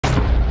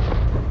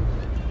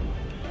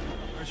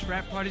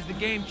frat party's the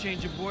game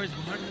changer, boys.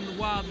 We're hunting in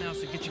the wild now,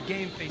 so get your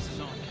game faces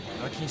on.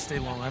 I can't stay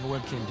long. I have a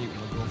webcam date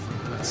with my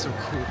girlfriend. That's so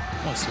cool.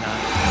 No, it's not.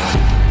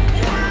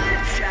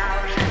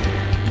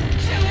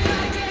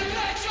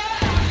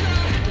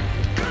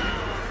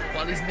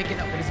 While he's making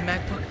up with his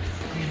MacBook,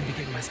 I'm gonna be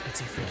getting my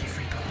spitsy freaky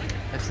freak on.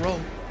 Let's roll.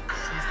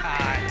 She's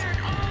hot.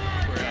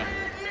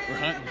 We're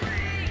hunting.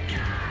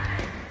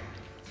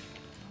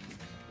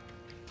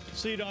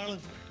 See you, darling.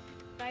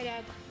 Bye,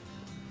 Dad.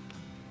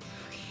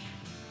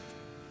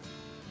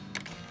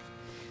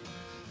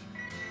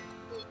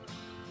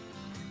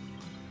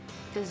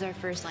 This is our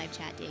first live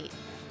chat date.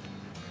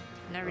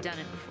 Never done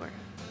it before.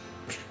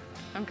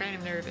 I'm kind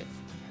of nervous.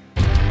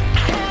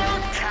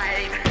 Hold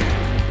tight.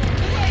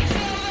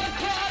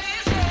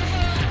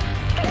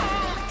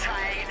 Hold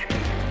tight.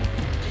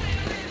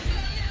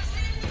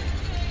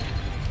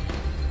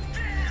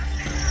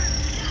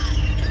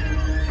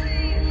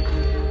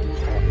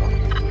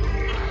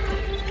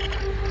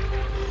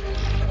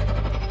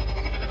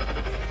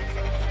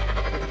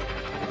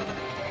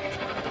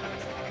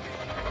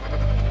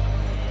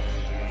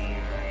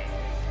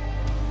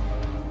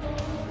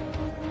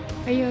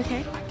 Are you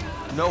okay?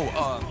 No,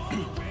 I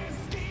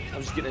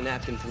was just getting a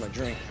napkin for my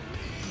drink.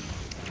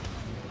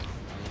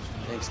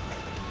 Thanks.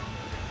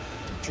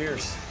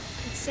 Cheers.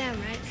 It's Sam,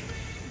 right?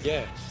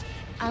 Yeah.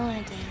 I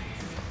want to dance.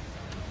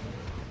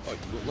 Oh,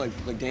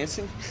 like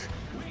dancing?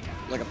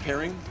 Like a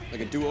pairing?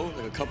 Like a duo?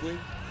 Like a coupling?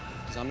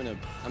 Cause I'm in a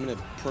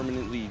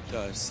permanently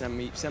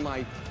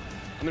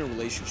I'm in a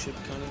relationship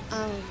kind of.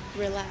 Oh,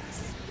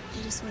 relax.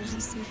 I just want to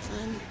have some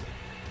fun.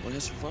 Want to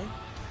have some fun?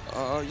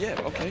 Yeah,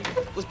 okay.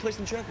 Let's play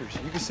some checkers.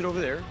 You can sit over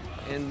there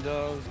and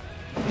oh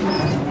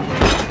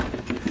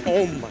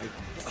my.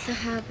 So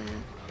how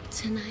about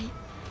tonight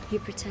you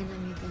pretend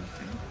I'm your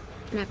girlfriend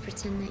and I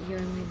pretend that you're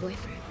my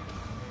boyfriend?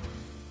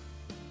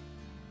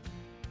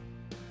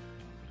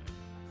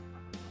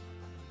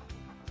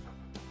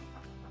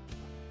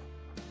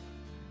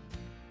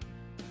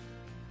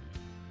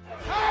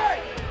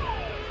 Hey!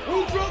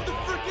 Who drove the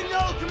freaking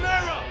yellow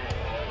Camaro?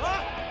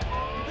 Huh?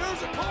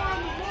 There's a car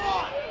on the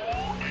lawn!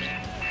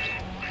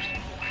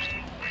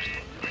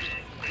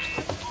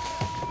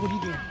 What are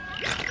you doing?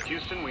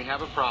 Houston, we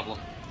have a problem.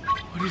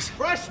 What is it?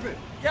 Freshman!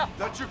 Yeah.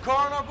 That's your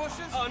car in our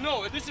bushes?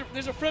 No,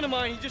 there's a friend of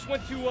mine. He just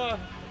went to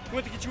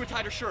get you a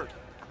tighter shirt.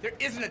 There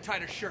isn't a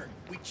tighter shirt.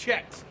 We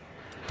checked.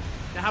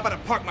 Now how about I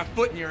park my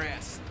foot in your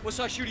ass? What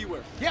size shoe do you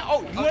wear? Yeah,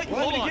 oh,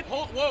 Hold on.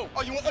 Whoa.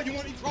 Oh, you want me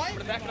to try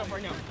it? Back it up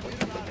right now.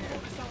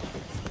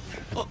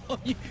 Oh,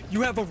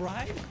 you have a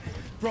ride?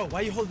 Bro,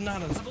 why are you holding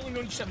on to this? I've only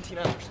known you 17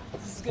 hours.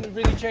 This is gonna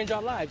really change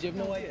our lives. You have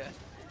no idea.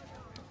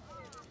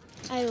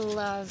 I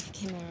love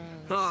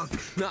Camaros. Oh,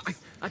 no,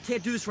 I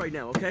can't do this right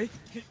now, okay?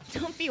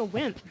 Don't be a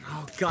wimp.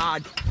 Oh,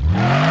 God.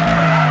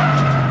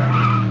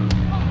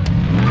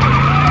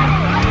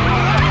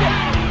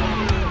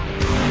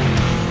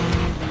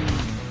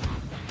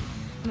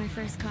 My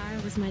first car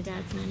was my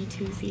dad's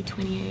 92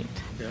 Z28.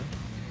 Yeah?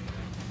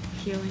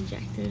 Fuel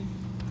injected.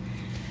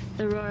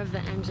 The roar of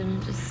the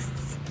engine just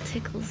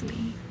tickles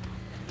me.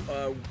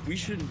 We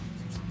should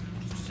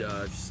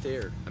share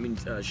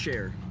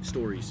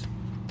stories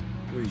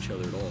with each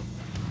other at all.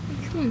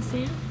 Come on,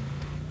 Sam.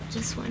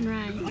 Just one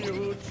ride.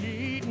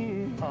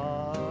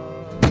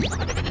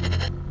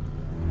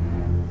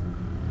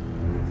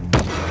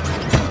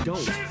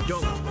 Don't.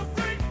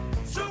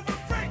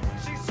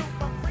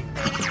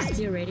 Is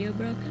your radio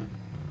broken?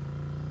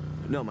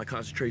 No, my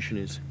concentration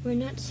is. We're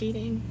not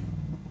cheating.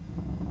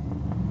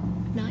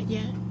 Not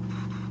yet.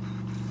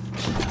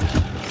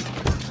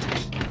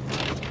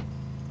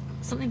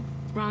 Something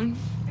wrong?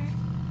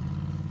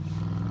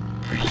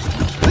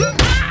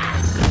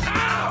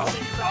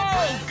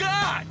 Oh,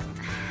 God!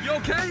 You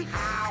okay?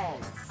 Ow.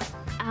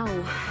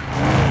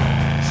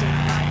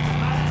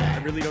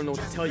 I really don't know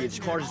what to tell you. This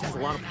car just has a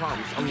lot of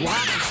problems. A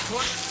lot of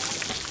problems.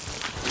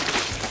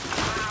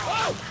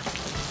 Oh,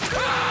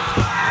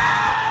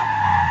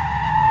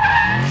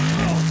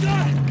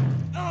 God!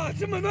 Oh,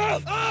 it's in my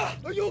mouth! Ah!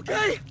 Are you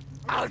okay?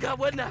 Oh, I got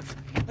wet naps.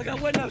 I got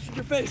wet naps in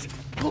your face.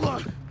 Hold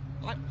on.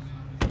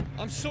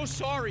 I'm so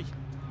sorry.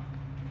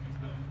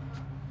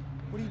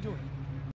 What are you doing?